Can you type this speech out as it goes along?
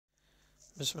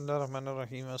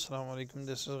Bismillahirrahmanirrahim. Assalamu alaikum.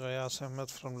 This is Ghayas Ahmed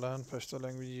from Learn Pashto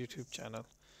Language YouTube channel.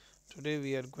 Today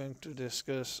we are going to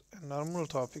discuss a normal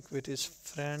topic which is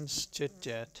friends chit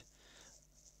chat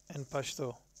in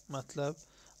Pashto. मतलब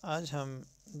आज हम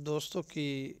दोस्तों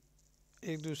की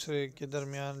एक दूसरे के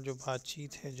दरमियान जो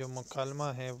बातचीत है, जो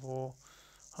मुकालमा है, वो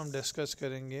हम डिस्कस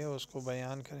करेंगे, उसको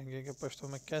बयान करेंगे कि पश्तो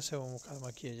में कैसे वो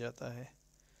मुकालमा किया जाता है।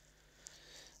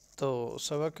 तो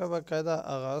सबक का बाकायदा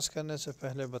आगाज़ करने से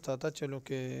पहले बताता चलूँ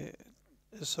कि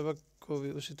इस सबक को भी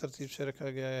उसी तरतीब से रखा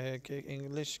गया है कि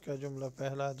इंग्लिश का जुमला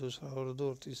पहला, दूसरा उर्दू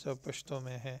और तीसरा पश्तो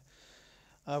में है।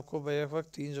 आपको बैक वक्त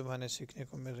 3 ज़ुबानें सीखने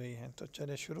को मिल रही हैं। तो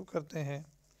चलिए शुरू करते हैं।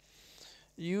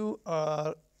 You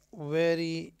R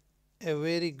a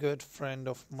very good friend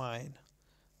of mine.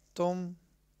 तुम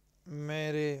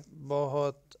मेरे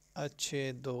बहुत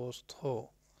अच्छे दोस्त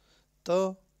हो।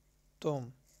 तो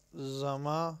तुम,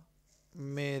 ज़मा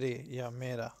मेरे या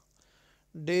मेरा।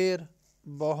 डेर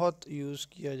बहुत यूज़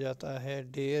किया जाता है,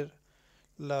 डेर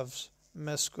लफ्ज़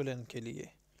मैस्कुलिन के लिए,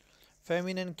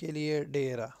 फेमिनिन के लिए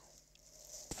डेरा।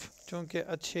 चूँकि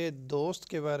अच्छे दोस्त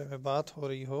के बारे में बात हो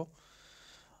रही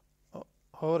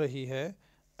है,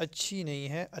 अच्छी नहीं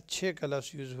है, अच्छे का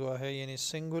लफ्ज़ यूज़ हुआ है, यानी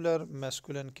सिंगुलर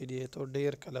मैस्कुलिन के लिए, तो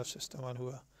डेर का लफ्ज़ इस्तेमाल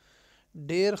हुआ।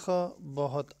 डेर खा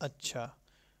बहुत अच्छा,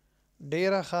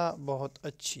 डेरा खा बहुत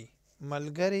अच्छी।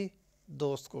 मलगरी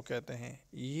दोस्त को कहते हैं।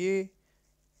 ये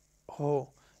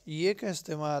हो, ये का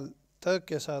इस्तेमाल तक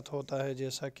के साथ होता है,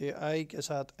 जैसा कि आई के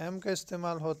साथ एम का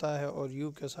इस्तेमाल होता है और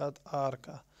यू के साथ आर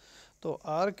का। तो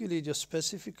आर के लिए जो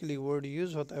स्पेसिफिकली वर्ड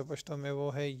यूज़ होता है पश्तो में वो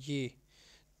है ये।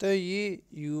 तो ये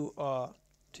यू आर,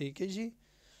 ठीक है जी,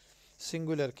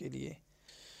 सिंगुलर के लिए।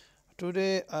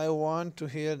 Today I want to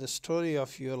hear the story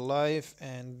of your life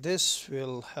and this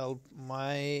will help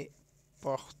my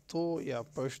Pashto या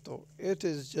Pashto. It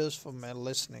is just for my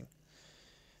listening.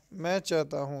 मैं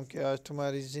चाहता हूँ कि आज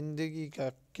तुम्हारी ज़िंदगी का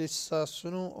किस्सा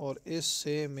सुनूँ और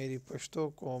इससे मेरी पश्तो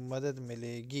को मदद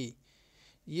मिलेगी।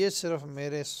 ये सिर्फ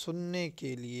मेरे सुनने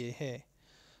के लिए है।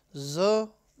 ज़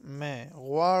मैं,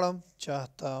 ग्वाड़म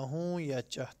चाहता हूँ या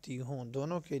चाहती हूँ,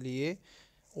 दोनों के लिए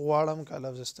ग्वाड़म का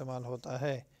लफ्ज़ इस्तेमाल होता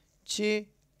है। चे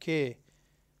के,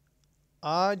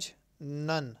 आज,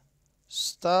 नन,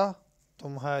 स्ता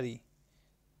तुम्हारी,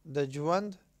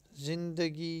 दजवंद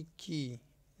ज़िंदगी की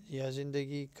या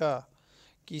ज़िंदगी का,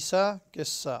 किसा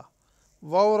किस्सा,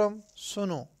 वौरम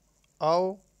सुनो,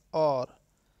 आओ और,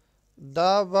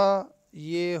 दाबा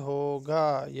ये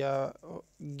होगा या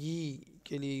गी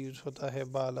के लिए यूज़ होता है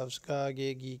बा लफ्ज़ का,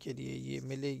 गे गी के लिए ये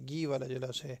मिलेगी वाला जो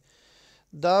लफ्ज़ है।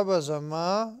 दाबा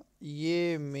ज़मा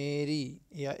ये मेरी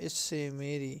या इससे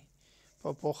मेरी,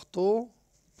 पपुख्तो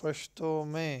पश्तो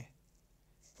में,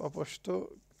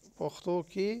 पश्तो पख्तो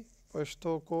की,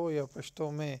 पश्तो को या पश्तो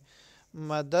में,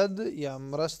 मदद या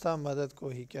मरस्ता मदद को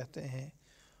ही कहते हैं।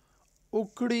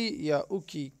 उकड़ी या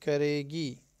उकी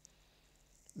करेगी।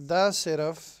 दा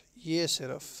सिर्फ ये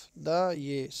सिर्फ, दा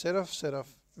ये सिर्फ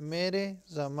सिर्फ, मेरे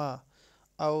ज़मा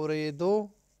और दो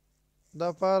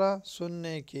दपारा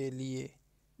सुनने के लिए,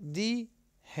 दी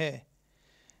है।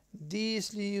 दी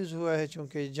इसलिए यूज़ हुआ है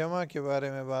चूँकि जमा के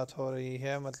बारे में बात हो रही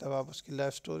है, मतलब आप उसकी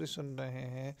लाइफ स्टोरी सुन रहे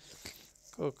हैं,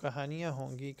 को कहानियाँ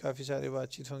होंगी, काफ़ी सारी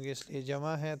बातचीत होंगी, इसलिए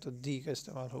जमा है तो दी का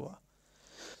इस्तेमाल हुआ।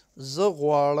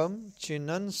 ज़ग्वाड़म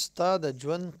चिनन स्ता द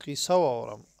ज्वन किसा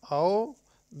औरम, आओ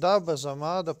दा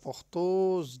बज़मा द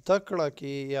पुख्तो ज़दकड़ा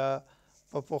की या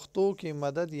पुख्तो की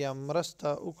मदद या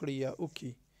मरस्ता उकड़ी या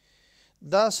उकी।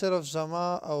 दा सिर्फ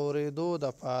ज़मा और दो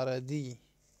the par the.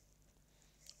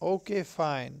 Okay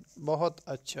fine, बहुत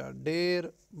अच्छा,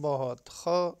 डेर बहुत,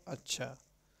 ख अच्छा,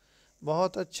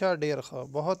 बहुत अच्छा डेर खा,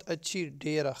 बहुत अच्छी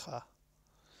डेर खा।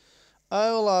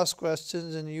 I will ask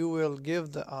questions and you will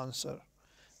give the answer.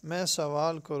 मैं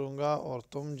सवाल करूँगा और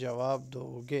तुम जवाब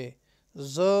दोगे।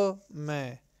 ज़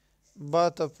मैं,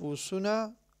 बात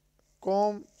पूछना,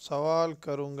 कौम सवाल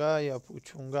करूँगा या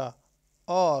पूछूँगा,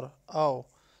 और आओ,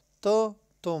 तो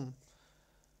तुम,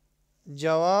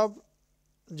 जवाब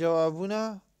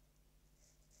जवाबुना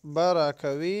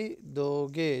बाराकवी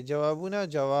दोगे। जवाबुना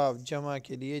जवाब, जमा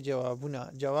के लिए जवाबुना,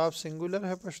 जवाब सिंगुलर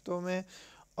है पश्तो में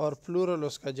और प्लूरल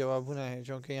उसका जवाबुना है,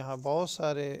 क्योंकि यहाँ बहुत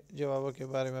सारे जवाबों के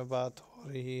बारे में बात हो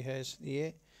रही है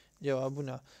इसलिए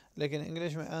जवाबुना। लेकिन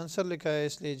इंग्लिश में आंसर लिखा है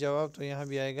इसलिए जवाब तो यहाँ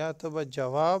भी आएगा। तो बस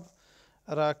जवाब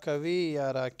राकवी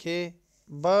या राखे,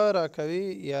 ब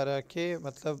राकवी या राखे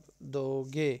मतलब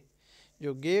दोगे।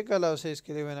 जो गे का लफ्ज़ है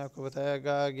इसके लिए मैंने आपको बताया,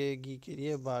 गा गे गी के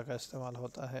लिए बा का इस्तेमाल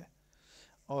होता है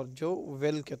और जो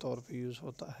वेल के तौर पे यूज़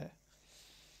होता है।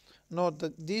 Note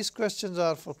that these questions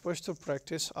are for Pashto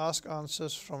practice. Ask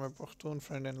answers from a Pashtun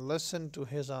friend and listen to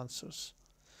his answers.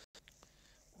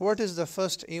 What is the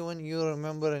first event you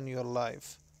remember in your life?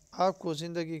 आपको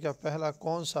ज़िंदगी का पहला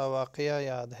कौन सा वाक़या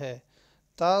याद है?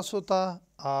 तासुता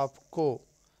आपको,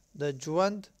 द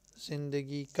जुवंद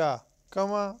ज़िंदगी का,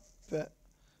 कमा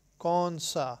कौन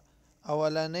सा,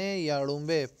 अवलने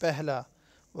याड़ुम्बे पहला,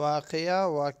 वाक़या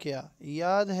वाक़या,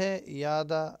 याद है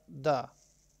यादा दा।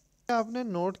 आपने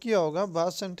नोट किया होगा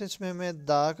बाज़ सेंटेंस में मैं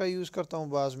दा का यूज़ करता हूँ,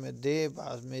 बाज़ में दे,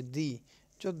 बाज़ में दी।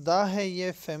 जो दा है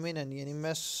ये फेमिनन यानी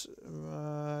मैस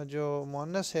जो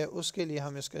मुअन्नस है उसके लिए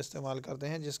हम इसका इस्तेमाल करते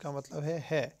हैं, जिसका मतलब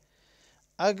है।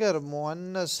 अगर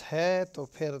मुअन्नस है तो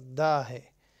फिर दा है,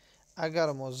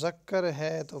 अगर मुज़क्कर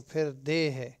है तो फिर दे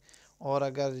है, और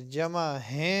अगर जमा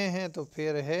हैं तो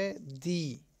फिर है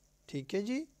दी। ठीक है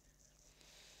जी।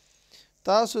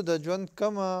 तासु द ज्वंद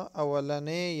कमा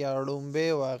अवलने या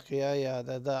डुम्बे वाक़या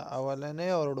याददा।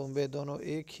 अवलने और डुम्बे दोनों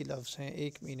एक ही लफ्ज़ हैं,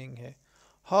 एक मीनिंग है।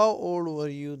 How old were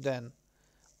you then,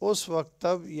 उस वक्त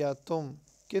तब या तुम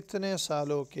कितने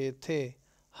सालों के थे।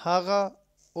 हागा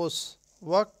उस,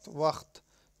 वक्त वक्त,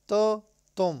 तो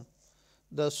तुम,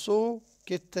 दसो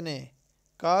कितने,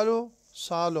 कालो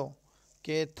सालों,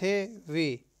 के थे वे।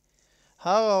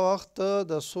 हागा वक्त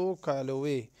दसो कालो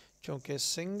वे, चूँकि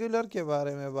सिंगुलर के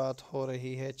बारे में बात हो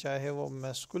रही है, चाहे वो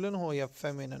मैस्कुलिन हो या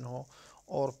फेमिनिन हो,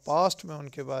 और पास्ट में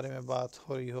उनके बारे में बात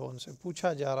हो रही हो, उनसे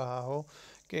पूछा जा रहा हो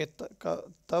कि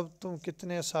तब तुम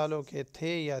कितने सालों के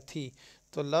थे या थी,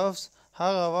 तो लफ्ज़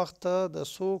हागा वक्त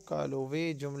दसो कालो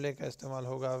वे जुमले का इस्तेमाल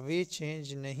होगा। वे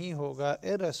चेंज नहीं होगा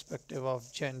इर्रेस्पेक्टिव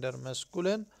ऑफ जेंडर,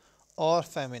 मैस्कुलिन और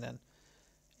फेमिनिन।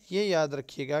 ये याद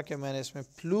रखिएगा कि मैंने इसमें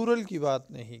प्लूरल की बात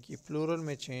नहीं की, प्लूरल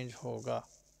में चेंज होगा।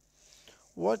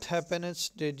 What happiness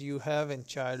did you have in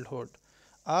childhood?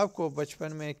 आपको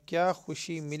बचपन में क्या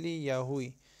खुशी मिली या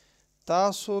हुई।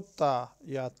 तासुता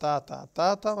या ताता,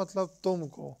 ताता मतलब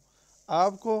तुमको,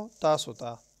 आपको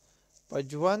तासुता। पर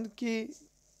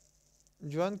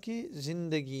जुवन की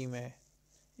ज़िंदगी में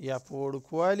या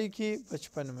पोड़कुआली की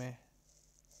बचपन में।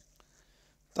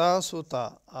 तासुता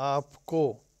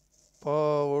आपको,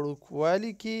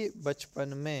 पोड़कुआली की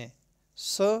बचपन में।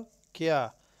 स क्या,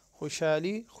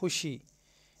 खुशहाली खुशी।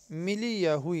 मिली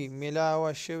या हुई,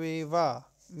 मिलावा शवेवा,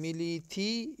 मिली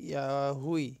थी या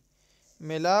हुई।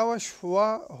 मिलावश हुआ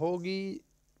होगी,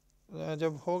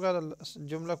 जब होगा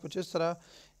जुमला कुछ इस तरह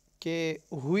कि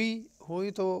हुई,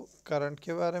 हुई तो करंट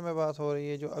के बारे में बात हो रही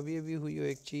है, जो अभी अभी हुई हो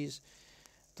एक चीज़,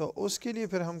 तो उसके लिए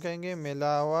फिर हम कहेंगे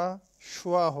मिलावा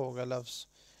शुआ होगा लफ्ज़।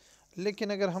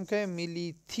 लेकिन अगर हम कहें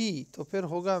मिली थी तो फिर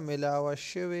होगा मिलावा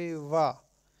शवे वा।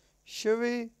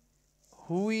 शवे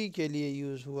हुई के लिए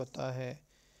यूज़ होता है,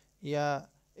 या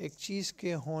एक चीज़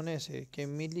के होने से कि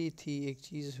मिली थी, एक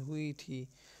चीज़ हुई थी,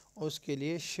 उसके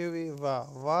लिए शवे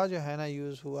वा जो है ना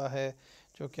यूज़ हुआ है,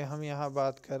 जो कि हम यहाँ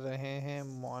बात कर रहे हैं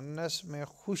मुअन्नस में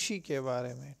खुशी के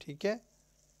बारे में। ठीक है,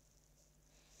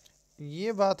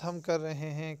 ये बात हम कर रहे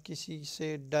हैं किसी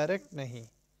से डायरेक्ट नहीं,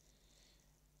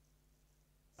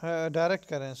 डायरेक्ट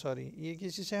कर रहे हैं, सॉरी, ये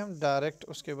किसी से हम डायरेक्ट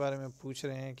उसके बारे में पूछ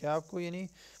रहे हैं कि आपको यानी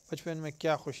बचपन में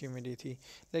क्या खुशी मिली थी।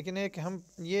 लेकिन एक हम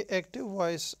ये एक्टिव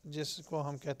वॉइस जिसको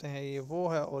हम कहते हैं ये वो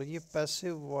है, और ये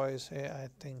पैसिव वॉइस है आई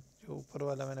थिंक, जो ऊपर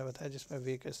वाला मैंने बताया जिसमें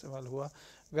वे का इस्तेमाल हुआ।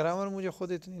 ग्रामर मुझे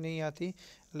ख़ुद इतनी नहीं आती,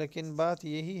 लेकिन बात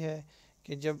यही है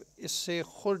कि जब इससे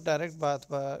ख़ुद डायरेक्ट बात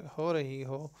हो रही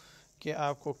हो कि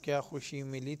आपको क्या खुशी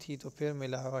मिली थी, तो फिर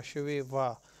मिला हुआ शवे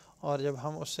वाह, और जब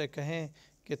हम उससे कहें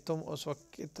कि तुम उस वक्त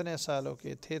कितने सालों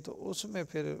के थे, तो उसमें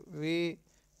फिर वे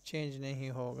चेंज नहीं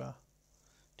होगा।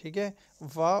 ठीक है,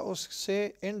 वाह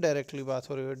उससे इनडायरेक्टली बात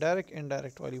हो रही है, डायरेक्ट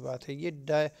इनडायरेक्ट वाली बात है।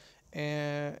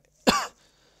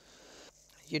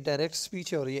 ये डायरेक्ट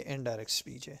स्पीच है और ये इनडायरेक्ट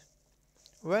स्पीच है।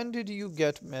 When did you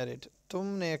get married?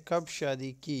 तुमने कब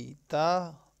शादी की।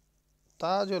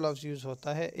 ता जो लफ्ज़ यूज़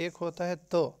होता है, एक होता है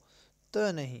तो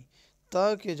नहीं,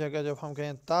 त की जगह जब हम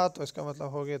कहें ता, तो इसका मतलब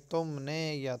हो गया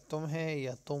तुमने या तुम्हें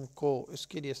या तुमको,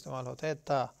 इसके लिए इस्तेमाल होता है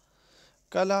ता।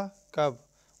 कला कब,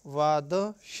 वाद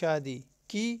शादी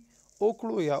की,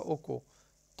 उकड़ो या उको,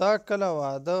 ता कला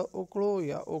वाद उकड़ो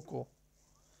या उको।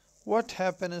 What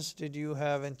happiness did you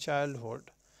have in childhood?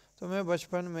 तुम्हें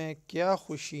बचपन में क्या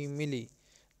खुशी मिली।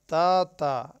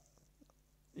 ता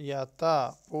या ता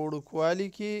वुड़कुआली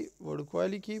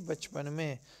की बचपन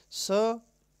में। स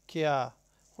क्या,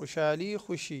 खुशहाली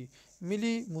खुशी।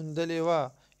 मिली मुंदलेवा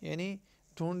यानी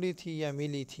ढूंढी थी या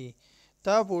मिली थी।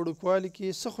 ता वुड़कुआली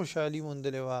की स खुशहाली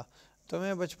मुंदलेवा,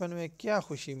 तुम्हें बचपन में क्या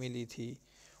खुशी मिली थी।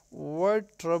 What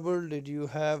trouble did you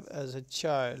have as a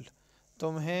child?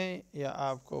 तुम्हें या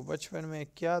आपको बचपन में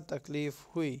क्या तकलीफ़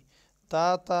हुई।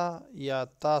 ताता या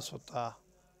तासुता।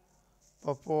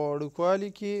 पपोड़कुआली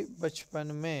की बचपन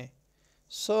में।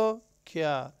 स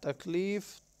क्या,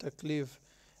 तकलीफ़।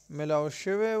 मिलाओ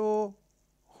शिवे वो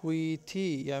हुई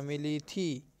थी या मिली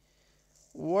थी।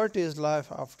 What is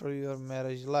life after your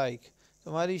marriage like?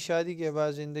 तुम्हारी शादी के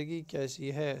बाद ज़िंदगी कैसी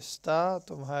है। स्ता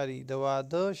तुम्हारी,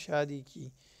 दवाद शादी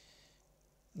की,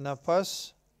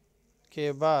 नफस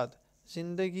के बाद,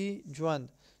 ज़िंदगी ज्वंद,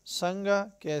 संगा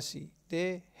कैसी,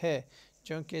 दे है।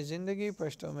 क्योंकि ज़िंदगी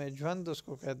पश्तो में ज्वंद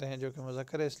उसको कहते हैं जो कि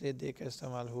मुज़क्कर है, इसलिए दे का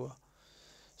इस्तेमाल हुआ।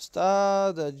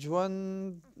 स्ताद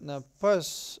ज्वंद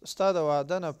नफस, स्ताद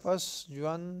वादा नफस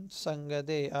ज्वंद संग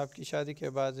दे, आपकी शादी के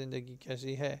बाद ज़िंदगी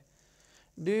कैसी है।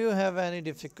 Do you have any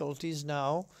difficulties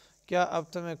now, क्या अब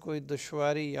तुम्हें कोई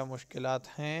दुश्वारी या मुश्किलात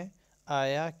हैं।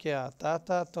 आया क्या,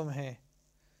 ताता तुम्हें,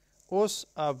 उस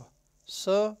अब,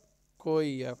 स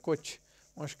कोई या कुछ,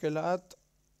 मुश्किलात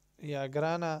या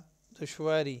ग्राना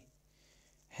दुश्वारी,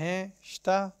 हैं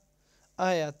श्ता,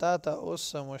 आया ताता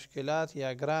उस मुश्किलात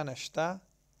या ग्राना श्ता।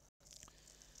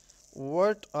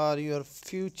 What are your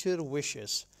future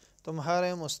wishes,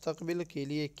 तुम्हारे मुस्तकबिल के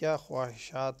लिए क्या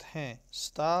ख्वाहिशात हैं।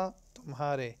 स्ता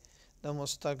तुम्हारे, द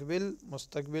मुस्तकबिल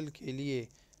मुस्तकबिल के लिए,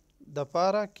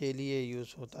 दपारा के लिए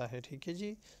यूज़ होता है, ठीक है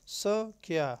जी। स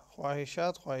क्या,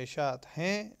 ख्वाहिशात ख्वाहिशात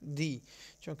हैं, दी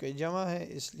चूँकि जमा है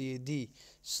इसलिए दी।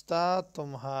 स्ता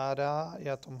तुम्हारा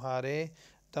या तुम्हारे,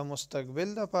 द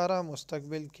मुस्तकबिल दपारा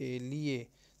मुस्तकबिल के लिए,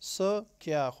 स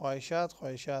क्या, ख्वाहिशात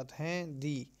ख्वाहिशात हैं,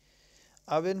 दी।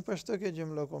 अब इन पश्तो के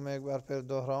जुमलों को मैं एक बार फिर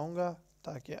दोहराऊँगा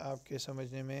ताकि आपके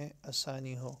समझने में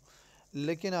आसानी हो,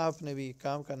 लेकिन आपने भी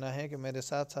काम करना है कि मेरे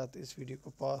साथ साथ इस वीडियो को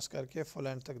पॉज करके फुल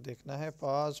एंड तक देखना है,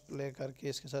 पॉज प्ले करके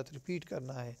इसके साथ रिपीट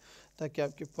करना है ताकि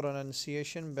आपकी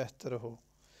प्रोनाउंसिएशन बेहतर हो।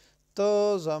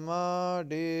 तो जमा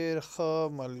डेर ख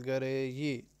मलगरे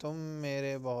ये, तुम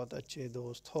मेरे बहुत अच्छे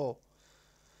दोस्त हो।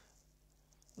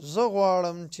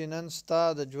 ज़ग़वाड़म चिनन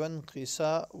स्ता द ज्वन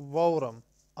क़िसा वौरम,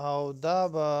 او دا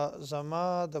به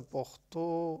زما د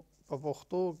په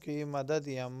پښتو کې مدد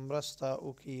یا مرسته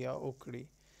وکړي یا وکړي.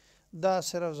 دا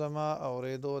صرف زما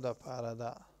اوریدو د پاره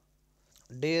ده.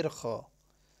 ډیر ښه.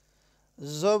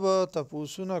 زه به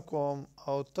تپوسونه کوم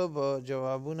او ته به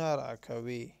جوابونه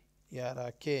راکوي یا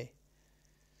راکې.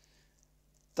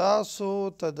 تاسو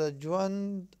ته د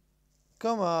ژوند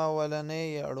کومه اولنۍ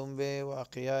یا ړومبۍ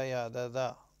واقعه یاده ده.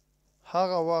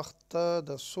 هغه وخت ته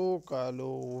د څو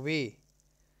کالو وې.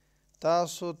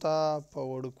 تاسو ته په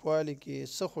وړوکوالي کې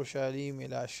څه خوشحالي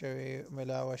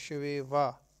میلاوه شوې وه.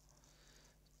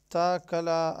 تا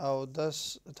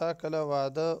کله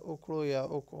واده وکړو یا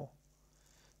وکړو.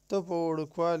 ته په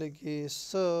وړوکوالي کې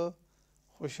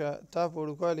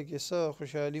څه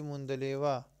خوشحالي موندلې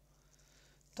وه.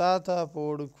 تا ته په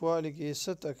وړوکوالي کې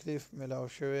څه تکلیف میلاو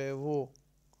شوی و.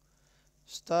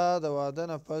 ستا د واده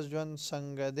نه پس ژوند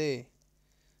څنګه دی.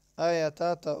 آیا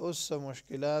تا ته اوس څه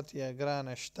مشکلات یا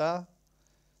ګرانه شته.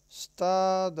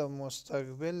 ستا د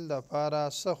مستقبل دپاره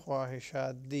څه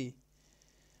خواہشات دی.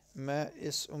 میں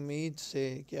اس امید سے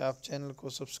کہ آپ چینل کو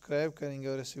سبسکرائب کریں گے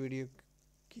اور اس ویڈیو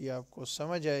کی آپ کو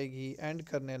سمجھ آئے گی اینڈ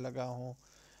کرنے لگا ہوں.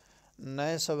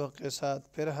 نئے سبق کے ساتھ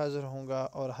پھر حاضر ہوں گا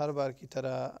اور ہر بار کی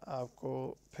طرح آپ کو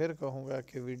پھر کہوں گا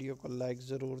کہ ویڈیو کو لائک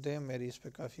ضرور دیں. میری اس پہ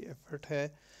کافی ایفرٹ ہے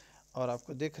اور آپ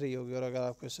کو دکھ رہی ہوگی، اور اگر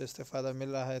آپ کو اس سے استفادہ مل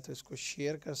رہا ہے تو اس کو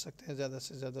شیئر کر سکتے ہیں زیادہ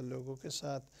سے زیادہ لوگوں کے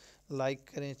ساتھ. لائک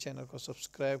کریں، چینل کو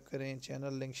سبسکرائب کریں،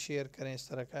 چینل لنک شیئر کریں. اس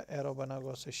طرح کا ایرو بنا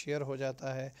ہوا اس سے شیئر ہو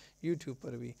جاتا ہے یوٹیوب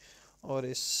پر بھی. اور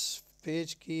اس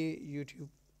پیج کی یوٹیوب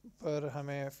پر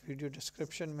ہمیں ویڈیو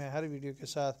ڈسکرپشن میں ہر ویڈیو کے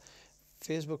ساتھ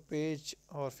فیس بک پیج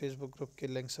اور فیس بک گروپ کے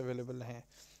لنکس اویلیبل ہیں،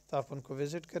 تو آپ ان کو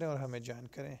وزٹ کریں اور ہمیں جوائن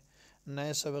کریں.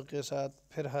 نئے سبق کے ساتھ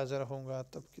پھر حاضر ہوں گا،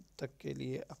 تب تک کے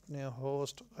لیے اپنے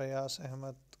ہوسٹ غیاث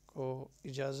احمد کو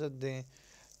اجازت دیں.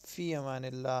 فی امان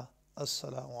اللہ.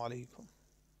 السلام علیکم.